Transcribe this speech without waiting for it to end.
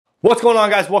What's going on,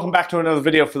 guys? Welcome back to another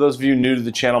video. For those of you new to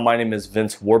the channel, my name is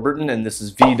Vince Warburton and this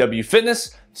is VW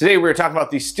Fitness. Today we're talking about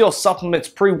the Steel Supplements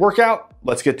pre-workout.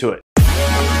 Let's get to it.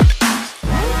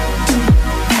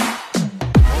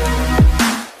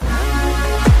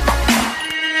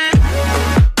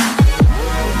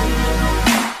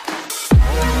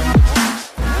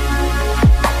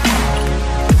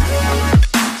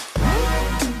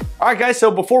 Alright guys, so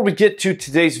before we get to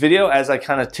today's video, as I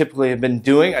kind of typically have been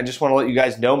doing, I just want to let you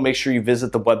guys know, make sure you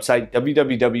visit the website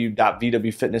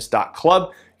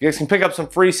www.vwfitness.club. You guys can pick up some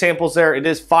free samples there. It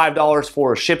is $5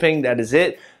 for shipping, that is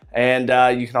it. And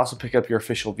you can also pick up your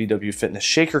official VW Fitness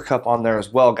Shaker Cup on there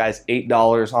as well, guys.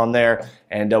 $8 on there,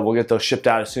 and we'll get those shipped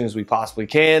out as soon as we possibly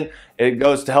can. It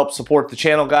goes to help support the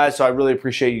channel, guys, so I really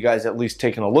appreciate you guys at least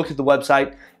taking a look at the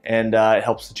website, and it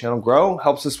helps the channel grow,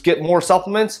 helps us get more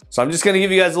supplements. So I'm just gonna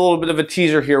give you guys a little bit of a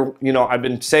teaser here. You know, I've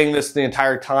been saying this the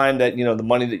entire time that, you know, the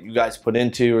money that you guys put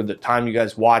into, or the time you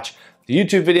guys watch the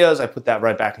YouTube videos, I put that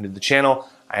right back into the channel.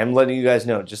 I am letting you guys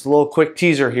know, just a little quick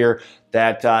teaser here,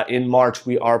 that in March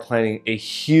we are planning a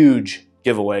huge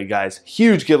giveaway, guys.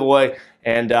 Huge giveaway,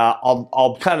 and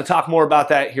I'll kind of talk more about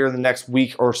that here in the next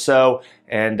week or so,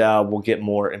 and we'll get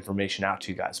more information out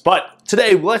to you guys. But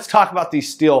today, let's talk about the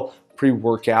Steel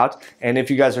pre-workout. And if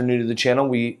you guys are new to the channel,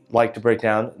 we like to break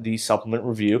down the supplement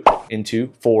review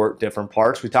into 4 different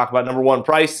parts. We talk about number 1,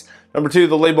 price, number 2,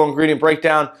 the label ingredient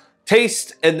breakdown,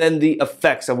 taste, and then the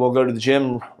effects. I will go to the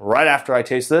gym right after I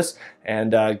taste this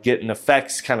and get an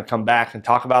effects, kind of come back and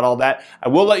talk about all that. I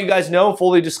will let you guys know,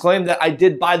 fully disclaim, that I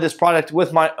did buy this product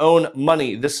with my own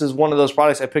money. This is one of those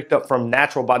products I picked up from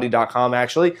naturalbody.com,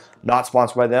 actually, not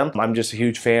sponsored by them. I'm just a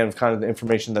huge fan of kind of the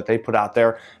information that they put out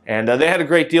there. And they had a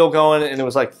great deal going, and it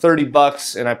was like 30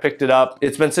 bucks, and I picked it up.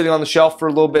 It's been sitting on the shelf for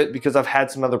a little bit because I've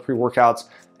had some other pre-workouts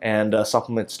and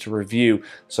supplements to review.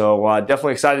 So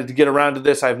definitely excited to get around to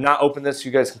this. I have not opened this.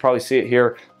 You guys can probably see it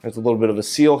here. There's a little bit of a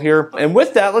seal here. And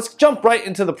with that, let's jump right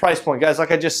into the price point, guys. Like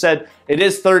I just said, it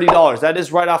is $30. That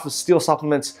is right off of Steel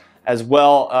Supplements as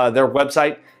well, their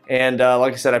website. And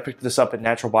like I said, I picked this up at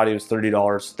Natural Body. It was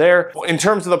 $30 there. In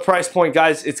terms of the price point,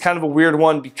 guys, it's kind of a weird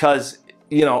one because,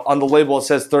 you know, on the label it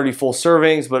says 30 full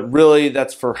servings, but really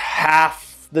that's for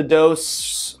half the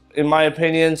dose, in my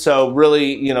opinion. So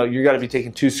really, you know, you got to be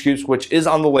taking 2 scoops, which is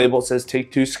on the label. It says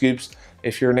take 2 scoops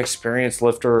if you're an experienced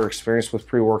lifter or experienced with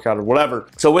pre-workout or whatever.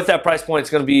 So with that price point, it's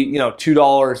going to be, you know,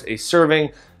 $2 a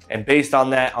serving. And based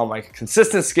on that, on my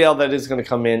consistent scale, that is going to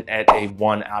come in at a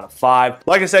 1 out of 5.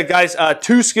 Like I said, guys,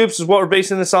 2 scoops is what we're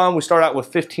basing this on. We start out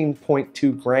with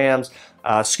 15.2 grams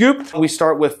scoop. We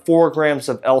start with 4 grams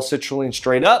of L-citrulline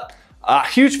straight up.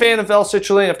 Huge fan of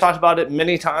L-citrulline. I've talked about it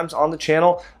many times on the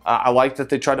channel. I like that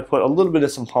they try to put a little bit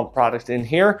of some pump product in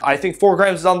here. I think 4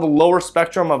 grams is on the lower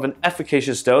spectrum of an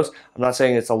efficacious dose. I'm not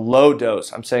saying it's a low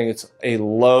dose. I'm saying it's a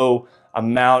low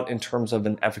amount in terms of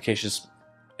an efficacious.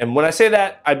 And when I say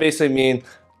that, I basically mean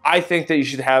I think that you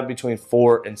should have between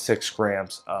 4 and 6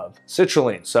 grams of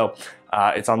citrulline. So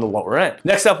it's on the lower end.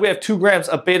 Next up, we have 2 grams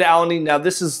of beta-alanine. Now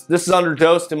this is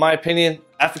underdosed in my opinion.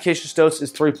 Efficacious dose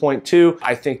is 3.2.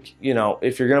 I think, you know,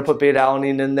 if you're gonna put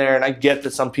beta-alanine in there, and I get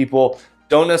that some people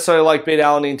don't necessarily like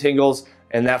beta-alanine tingles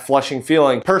and that flushing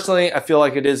feeling. Personally, I feel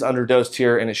like it is underdosed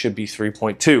here and it should be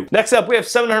 3.2. Next up, we have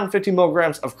 750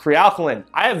 milligrams of crealkaline.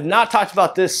 I have not talked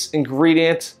about this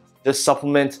ingredient, this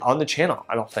supplement on the channel,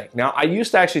 I don't think. Now, I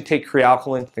used to actually take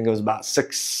crealkaline, I think it was about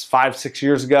 5, 6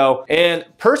 years ago. And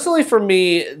personally for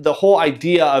me, the whole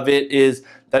idea of it is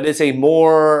that it's a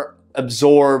more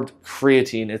absorbed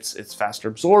creatine. It's faster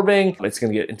absorbing. It's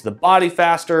going to get into the body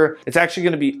faster. It's actually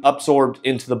going to be absorbed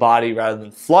into the body rather than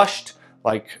flushed.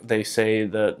 Like they say,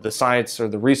 the science or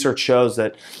the research shows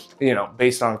that, you know,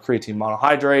 based on creatine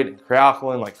monohydrate and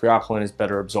crealkaline, like crealkaline is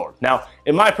better absorbed. Now,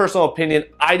 in my personal opinion,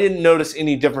 I didn't notice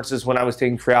any differences when I was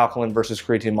taking crealkaline versus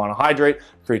creatine monohydrate,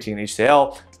 creatine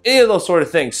HCl, any of those sort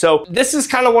of things. So this is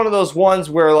kind of one of those ones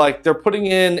where like they're putting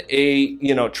in a,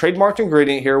 you know, trademarked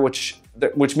ingredient here, which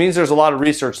means there's a lot of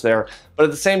research there. But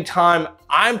at the same time,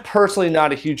 I'm personally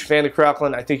not a huge fan of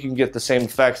crealkaline. I think you can get the same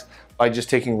effects by just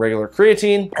taking regular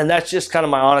creatine. And that's just kind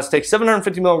of my honest take.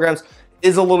 750 milligrams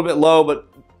is a little bit low, but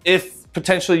if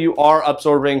potentially you are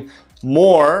absorbing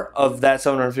more of that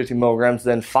 750 milligrams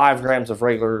than 5 grams of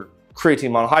regular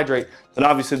creatine monohydrate, then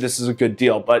obviously this is a good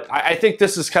deal. But I think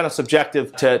this is kind of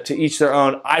subjective to each their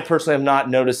own. I personally have not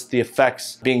noticed the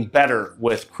effects being better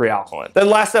with crealkaline. Then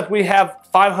last up, we have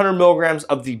 500 milligrams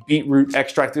of the beetroot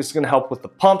extract. This is going to help with the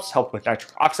pumps, help with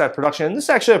nitric oxide production. And this is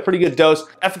actually a pretty good dose.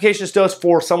 Efficacious dose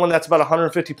for someone that's about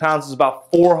 150 pounds is about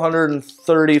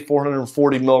 430,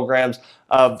 440 milligrams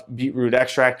of beetroot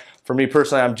extract. For me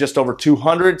personally, I'm just over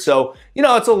 200. So, you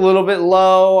know, it's a little bit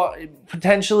low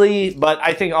potentially, but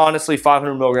I think honestly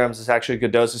 500 milligrams is actually a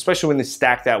good dose, especially when they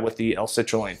stack that with the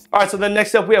L-citrulline. All right, so then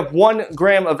next up we have 1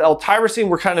 gram of L-tyrosine.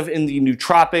 We're kind of in the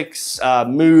nootropics,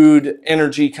 mood,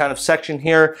 energy kind of section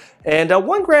here. And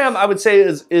 1 gram I would say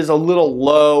is a little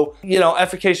low. You know,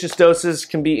 efficacious doses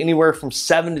can be anywhere from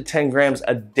 7 to 10 grams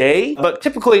a day, but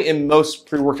typically in most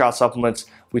pre-workout supplements,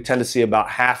 we tend to see about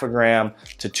half a gram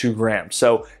to 2 grams.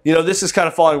 So, you know, this is kind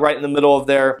of falling right in the middle of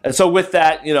there. And so with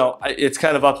that, you know, it's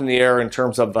kind of up in the air in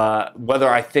terms of whether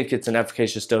I think it's an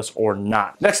efficacious dose or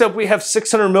not. Next up, we have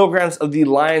 600 milligrams of the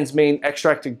lion's mane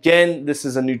extract. Again, this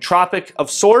is a nootropic of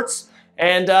sorts.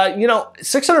 And, you know,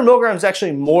 600 milligrams is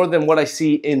actually more than what I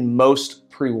see in most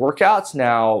pre-workouts.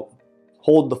 Now,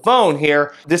 hold the phone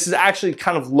here. This is actually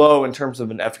kind of low in terms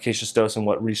of an efficacious dose and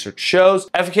what research shows.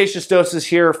 Efficacious doses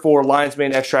here for lion's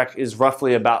mane extract is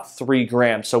roughly about 3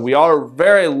 grams. So we are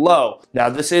very low. Now,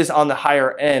 this is on the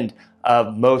higher end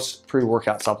of most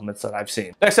pre-workout supplements that I've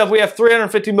seen. Next up, we have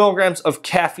 350 milligrams of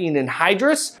caffeine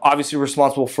anhydrous. Obviously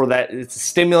responsible for that. It's a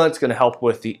stimulant. It's going to help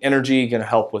with the energy, going to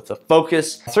help with the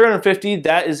focus. 350,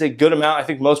 that is a good amount. I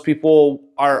think most people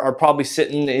are probably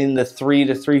sitting in the 3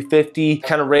 to 350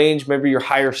 kind of range. Maybe your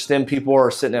higher stim people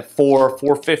are sitting at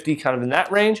 450, kind of in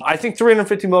that range. I think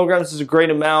 350 milligrams is a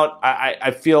great amount. I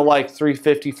feel like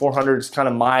 350, 400 is kind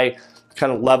of my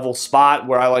kind of level spot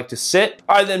where I like to sit.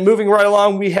 All right, then moving right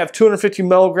along, we have 250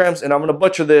 milligrams, and I'm gonna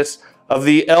butcher this, of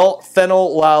the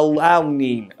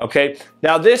L-phenylalanine, okay?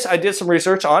 Now this, I did some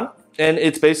research on, and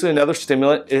it's basically another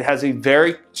stimulant. It has a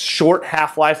very short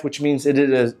half-life, which means it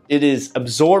is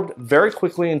absorbed very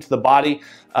quickly into the body,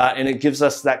 and it gives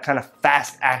us that kind of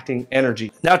fast-acting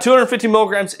energy. Now, 250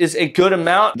 milligrams is a good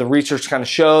amount. The research kind of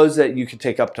shows that you can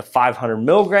take up to 500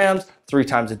 milligrams 3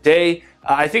 times a day.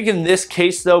 I think in this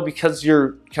case though, because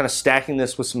you're kind of stacking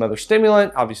this with some other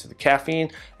stimulant, obviously the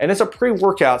caffeine, and it's a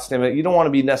pre-workout stimulant, you don't want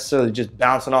to be necessarily just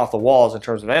bouncing off the walls in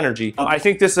terms of energy. I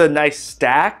think this is a nice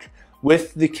stack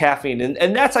with the caffeine.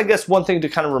 And that's, I guess, one thing to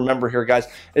kind of remember here, guys,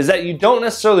 is that you don't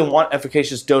necessarily want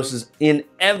efficacious doses in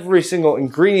every single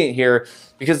ingredient here,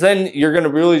 because then you're going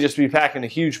to really just be packing a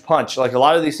huge punch. Like, a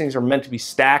lot of these things are meant to be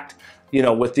stacked, you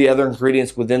know, with the other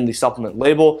ingredients within the supplement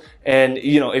label. And,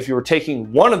 you know, if you were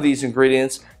taking one of these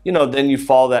ingredients, you know, then you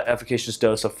follow that efficacious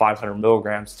dose of 500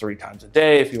 milligrams 3 times a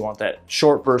day if you want that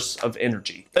short burst of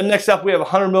energy. Then next up, we have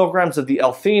 100 milligrams of the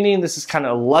L-theanine. This is kind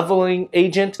of a leveling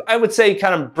agent. I would say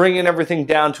kind of bringing everything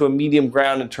down to a medium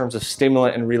ground in terms of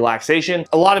stimulant and relaxation.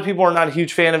 A lot of people are not a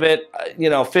huge fan of it.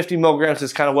 You know, 50 milligrams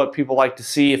is kind of what people like to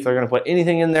see if they're going to put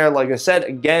anything in there. Like I said,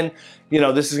 again, you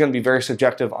know, this is going to be very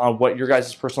subjective on what your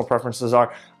guys' personal preferences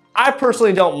are. I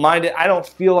personally don't mind it. I don't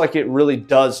feel like it really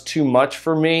does too much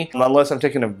for me, unless I'm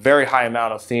taking a very high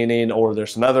amount of theanine or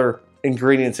there's some other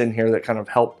ingredients in here that kind of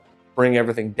help bring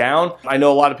everything down. I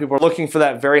know a lot of people are looking for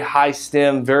that very high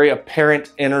stim, very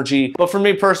apparent energy, but for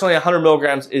me personally, 100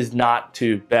 milligrams is not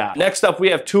too bad. Next up, we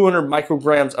have 200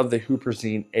 micrograms of the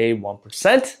huperzine A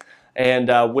 1%.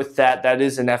 And with that, that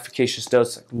is an efficacious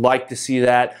dose. I'd like to see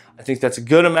that. I think that's a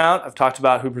good amount. I've talked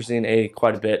about huperzine A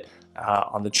quite a bit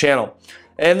on the channel.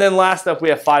 And then last up, we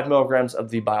have 5 milligrams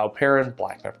of the bioperine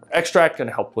black pepper extract, going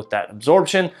to help with that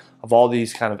absorption of all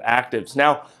these kind of actives.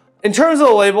 Now, in terms of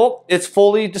the label, it's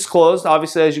fully disclosed,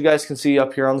 obviously, as you guys can see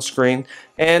up here on the screen.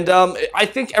 And I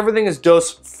think everything is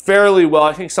dosed fairly well.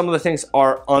 I think some of the things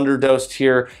are underdosed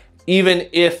here, even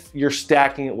if you're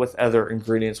stacking it with other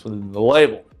ingredients within the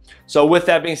label. So with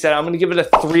that being said, I'm going to give it a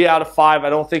 3 out of 5. I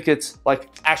don't think it's like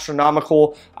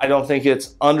astronomical. I don't think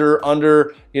it's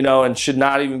under, you know, and should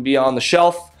not even be on the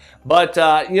shelf. But,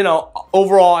 you know,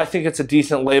 overall, I think it's a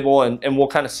decent label, and we'll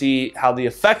kind of see how the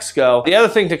effects go. The other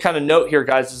thing to kind of note here,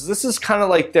 guys, is this is kind of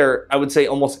like their, I would say,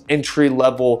 almost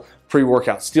entry-level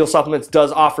pre-workout. Steel Supplements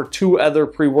does offer 2 other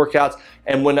pre-workouts,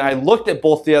 and when I looked at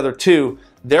both the other 2,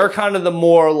 they're kind of the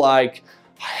more like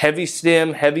heavy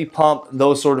stim, heavy pump,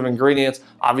 those sort of ingredients.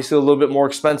 Obviously a little bit more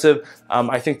expensive.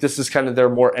 I think this is kind of their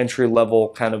more entry-level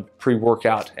kind of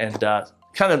pre-workout, and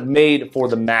kind of made for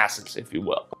the masses, if you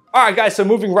will. All right, guys, so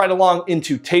moving right along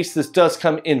into taste. This does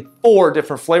come in 4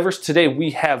 different flavors. Today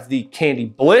we have the Candy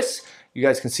Bliss. You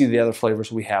guys can see the other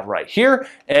flavors we have right here.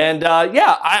 And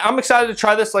yeah, I'm excited to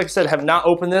try this. Like I said, have not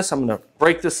opened this. I'm gonna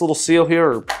break this little seal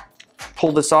here, or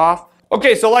pull this off.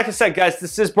 Okay, so like I said, guys,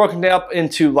 this is broken up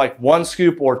into like 1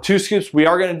 scoop or 2 scoops. We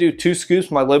are gonna do 2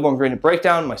 scoops. My label ingredient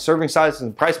breakdown, my serving size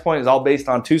and price point is all based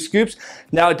on 2 scoops.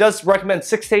 Now, it does recommend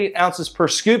 6 to 8 ounces per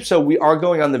scoop, so we are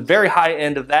going on the very high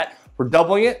end of that. We're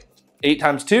doubling it. 8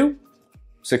 times 2,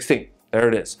 16. There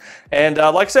it is. And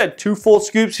like I said, 2 full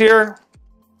scoops here.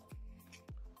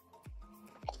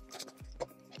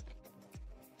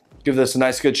 give this a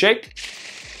nice good shake.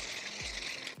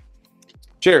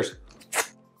 Cheers.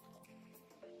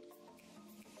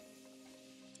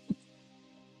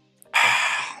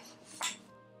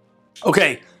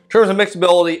 Okay, in terms of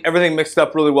mixability, everything mixed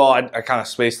up really well. I kind of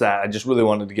spaced that. I just really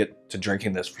wanted to get to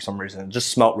drinking this for some reason. It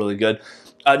just smelled really good.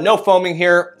 No foaming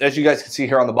here, as you guys can see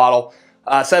here on the bottle.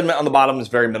 Sediment on the bottom is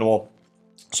very minimal.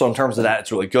 So in terms of that,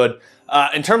 it's really good.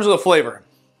 In terms of the flavor,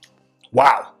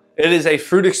 wow. It is a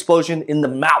fruit explosion in the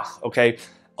mouth, okay?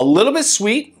 A little bit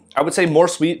sweet. I would say more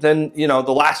sweet than, you know,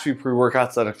 the last few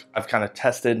pre-workouts that I've kind of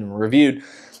tested and reviewed.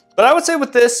 But I would say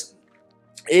with this,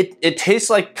 it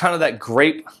tastes like kind of that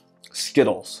grape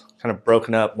Skittles, kind of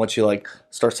broken up once you like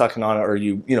start sucking on it, or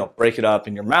you know, break it up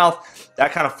in your mouth.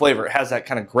 That kind of flavor. It has that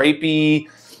kind of grapey,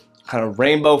 kind of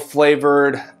rainbow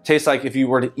flavored. Tastes like if you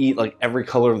were to eat like every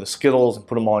color of the Skittles and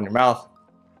put them all in your mouth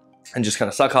and just kind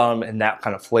of suck on them, and that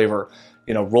kind of flavor,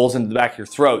 you know, rolls into the back of your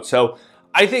throat. So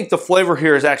I think the flavor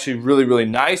here is actually really, really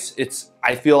nice.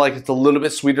 I feel like it's a little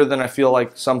bit sweeter than I feel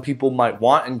like some people might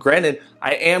want. And granted,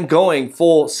 I am going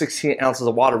full 16 ounces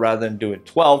of water rather than doing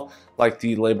 12, like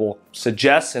the label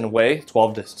suggests in a way,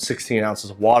 12 to 16 ounces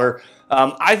of water.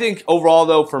 I think overall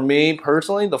though, for me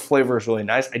personally, the flavor is really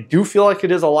nice. I do feel like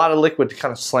it is a lot of liquid to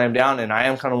kind of slam down, and I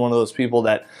am kind of one of those people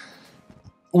that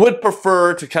would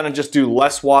prefer to kind of just do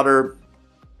less water,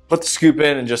 put the scoop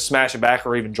in and just smash it back,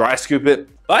 or even dry scoop it.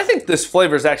 But I think this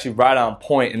flavor is actually right on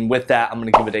point, and with that, I'm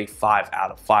gonna give it a 5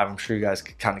 out of 5. I'm sure you guys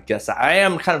could kind of guess that. I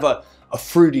am kind of a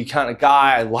fruity kind of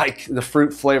guy. I like the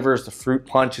fruit flavors. The fruit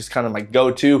punch is kind of my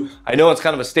go-to. I know it's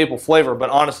kind of a staple flavor, but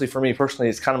honestly, for me personally,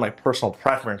 it's kind of my personal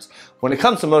preference. When it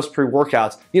comes to most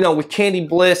pre-workouts, you know, with Candy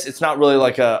Bliss, it's not really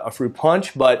like a fruit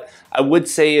punch, but I would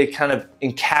say it kind of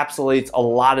encapsulates a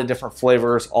lot of different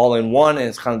flavors all in one, and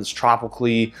it's kind of this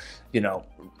tropically, you know,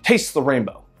 taste the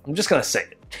rainbow. I'm just gonna say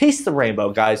it. Taste the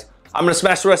rainbow, guys. I'm gonna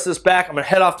smash the rest of this back. I'm gonna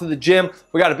head off to the gym.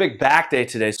 We got a big back day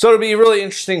today, so it'll be really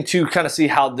interesting to kind of see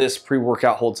how this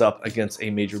pre-workout holds up against a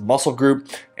major muscle group.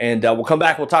 And we'll come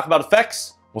back, we'll talk about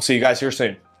effects. We'll see you guys here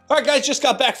soon. All right, guys, just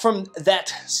got back from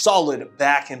that solid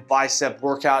back and bicep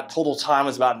workout. Total time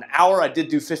was about an hour. I did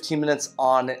do 15 minutes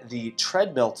on the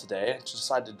treadmill today. I just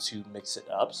decided to mix it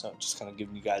up, so I'm just kind of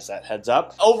giving you guys that heads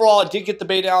up. Overall, I did get the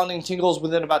beta aligning tingles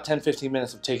within about 10-15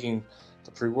 minutes of taking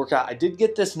the pre-workout. I did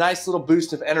get this nice little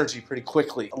boost of energy pretty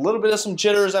quickly. A little bit of some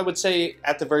jitters, I would say,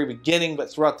 at the very beginning,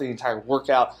 but throughout the entire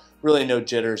workout, really no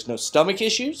jitters, no stomach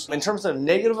issues. In terms of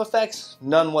negative effects,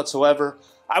 none whatsoever.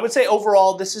 I would say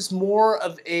overall, this is more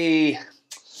of a,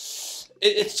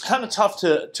 it's kind of tough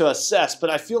to assess, but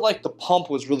I feel like the pump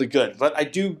was really good. But I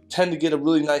do tend to get a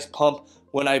really nice pump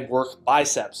when I work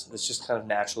biceps. It's just kind of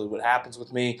naturally what happens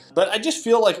with me. But I just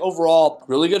feel like overall,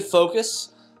 really good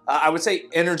focus. I would say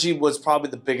energy was probably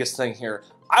the biggest thing here.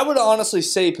 I would honestly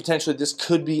say potentially this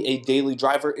could be a daily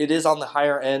driver. It is on the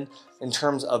higher end in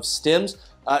terms of stims.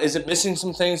 Is it missing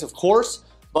some things? Of course.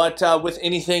 But with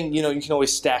anything, you know, you can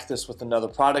always stack this with another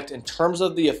product. In terms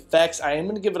of the effects, I am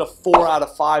going to give it a 4 out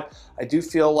of 5. I do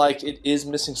feel like it is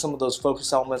missing some of those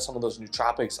focus elements, some of those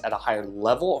nootropics at a higher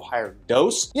level, a higher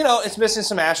dose. You know, it's missing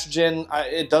some estrogen.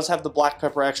 It does have the black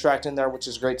pepper extract in there, which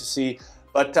is great to see.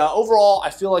 But overall, I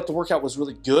feel like the workout was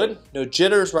really good. No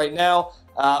jitters right now.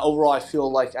 Overall, I feel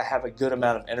like I have a good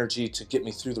amount of energy to get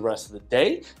me through the rest of the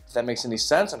day. If that makes any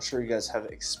sense, I'm sure you guys have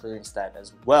experienced that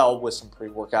as well with some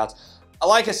pre-workouts.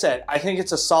 Like I said, I think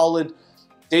it's a solid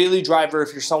daily driver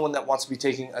if you're someone that wants to be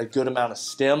taking a good amount of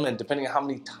stim, and depending on how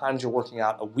many times you're working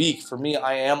out a week. For me,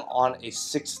 I am on a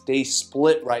 6-day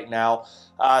split right now.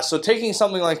 So taking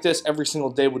something like this every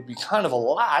single day would be kind of a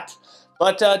lot.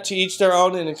 But to each their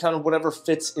own, and kind of whatever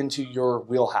fits into your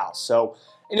wheelhouse. So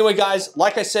anyway, guys,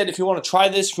 like I said, if you want to try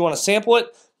this, if you want to sample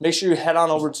it, make sure you head on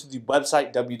over to the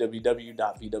website,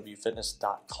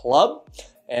 www.vwfitness.club.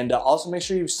 And also make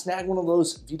sure you snag one of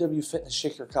those VW Fitness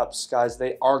shaker cups, guys.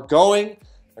 They are going.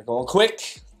 They're going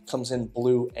quick. Comes in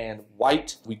blue and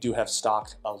white. We do have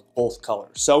stock of both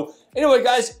colors. So anyway,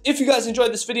 guys, if you guys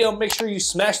enjoyed this video, make sure you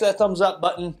smash that thumbs up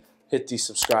button, hit the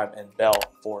subscribe and bell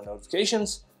for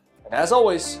notifications. And as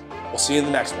always, we'll see you in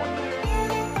the next one.